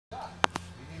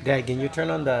Dad, can you turn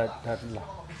on that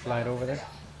light over there?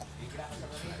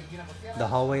 The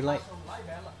hallway light?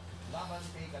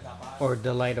 Or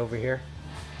the light over here?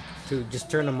 To just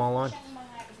turn them all on.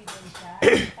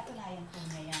 Katunayan po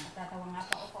niya yan. Natatawa nga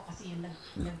pa ako kasi yung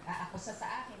nag-aakusa sa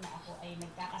akin na ako ay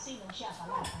nagkakasino. Siya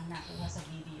pala ang nakuha sa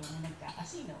video na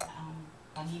nagkakasino. Ang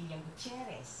pamilya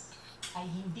Gutierrez ay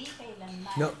hindi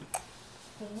kailanman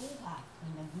kumuha o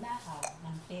nagnakaw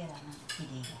ng pera ng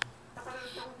pilihan.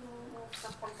 Sa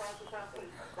pagkaso sa akin,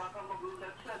 baka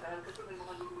magulat siya dahil kasi may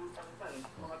mga lulutang pa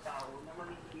mga tao na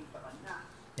manginginig sa kanya.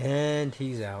 And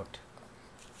he's out.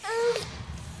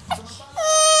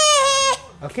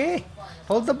 Okay,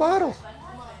 hold the bottle.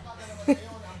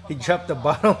 He dropped the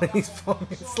bottle and he's falling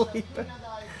asleep.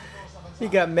 He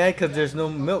got mad because there's no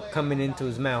milk coming into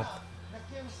his mouth.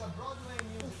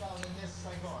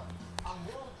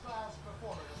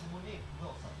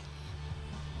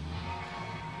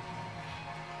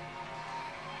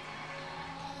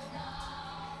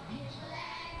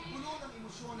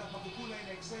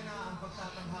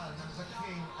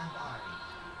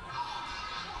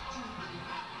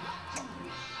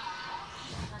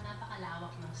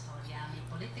 Napakalawak ng storya. May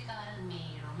political,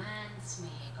 may romance,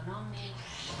 may economic.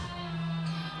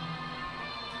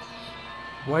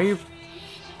 Why are you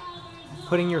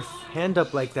putting your hand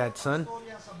up like that, son?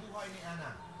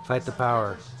 Fight the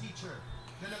power.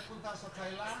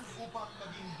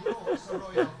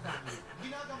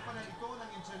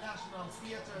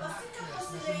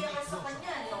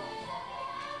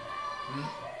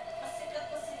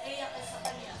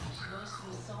 Goes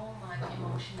through so much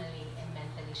emotionally and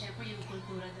mentally. Siyempre yung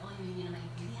kultura doon, hindi nyo na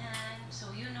maintindihan.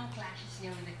 So yun ang clashes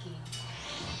niya with the king.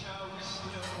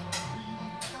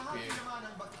 Kahapon naman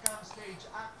ang Batikang stage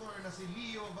actor na si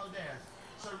Leo Valdez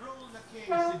sa role na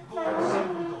king si Bon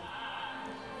Segundo.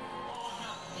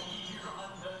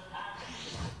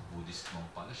 Buddhist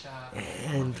monk pala siya.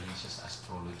 And siya sa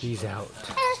astrology. he's out.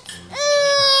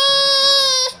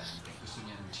 Gusto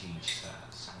niya ng change sa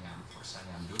Siam for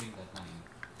Siam during that time.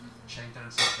 Siya yung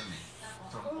transition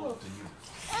from old to new.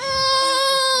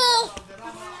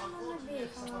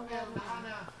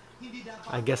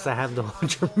 I guess I have to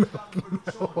hold your milk.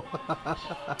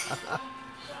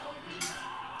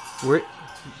 Where,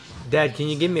 Dad, can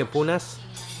you give me a punas?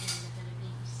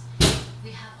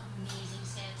 We have amazing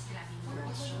sets. Grabe yung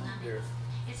production namin.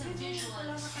 It's a visual,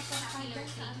 spectacular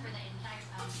thing for the entire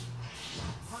family.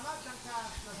 Hangad ng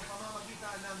cast na sa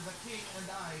pamamagitan ng The King and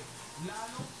I,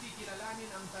 lalong kikilalanin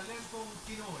ang talentong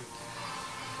Pinoy.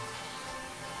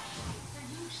 It's a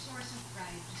huge source of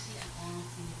pride to see an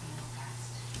all-Filipino cast.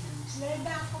 Maybe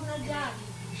ako na dyan.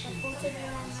 Tapusin na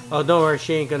lang ng Oh, don't worry,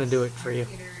 she ain't gonna do it for you.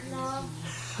 no.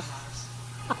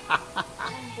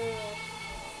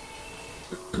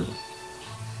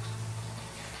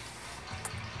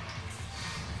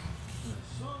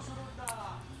 Susunod na,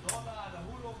 Lola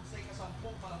nahulog sa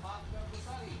ikasampung palapag ng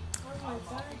gusali. Oh my Ang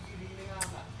God. makikililingang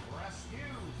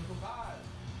rescue tutukan.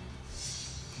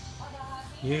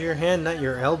 Use your hand, not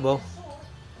your elbow.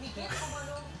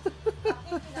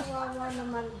 Kawawa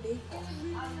naman dito.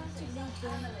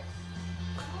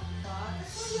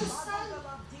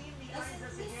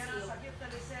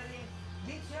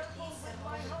 Be careful with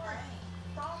my heart.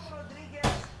 Tom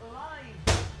Rodriguez live.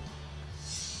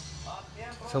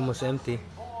 It's almost empty.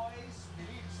 Boys,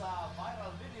 believe sa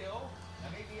viral video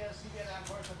ng ABS-CBN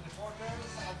anchors at reporters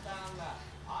sa kantang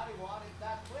I Want It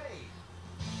That Way.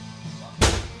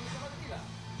 Pagdating sa Manila.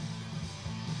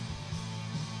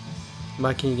 Ma,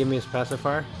 can you give me his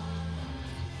pacifier?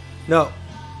 No.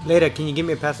 Later, can you give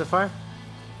me a pacifier?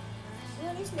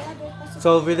 Where is the other person? It's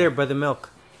over there by the milk.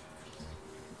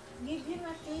 Give him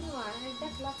a clean one. I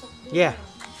got lots of clean Yeah. one.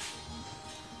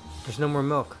 There's no more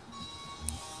milk.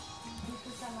 Dito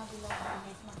sa Mabilog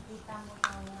Village, makita mo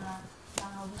yung mga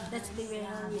That's the way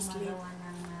how we sleep. gumagawa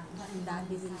ng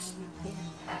Daddy will sleep here.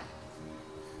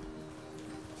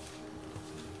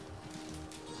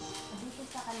 Dito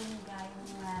sa Kalinga, yung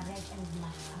red and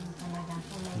black ang talagang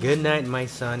kulay. Good night, my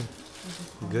son.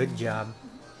 Good job.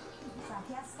 Sa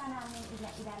fiesta namin,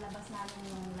 ilalabas namin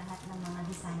yung lahat ng mga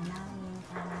design namin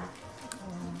para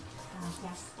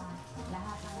fiesta.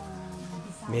 Lahat ng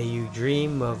design. May you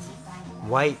dream of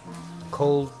white,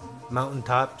 cold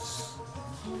mountaintops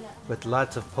with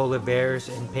lots of polar bears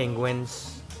and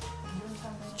penguins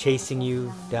chasing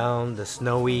you down the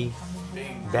snowy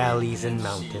valleys and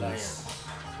mountains.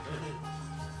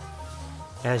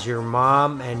 As your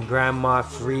mom and grandma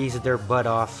freeze their butt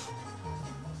off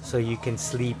so you can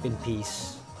sleep in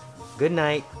peace. Good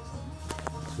night.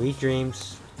 Sweet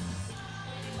dreams.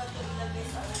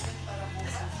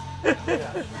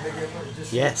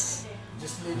 Yes.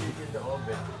 Just leave it in the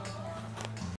oven.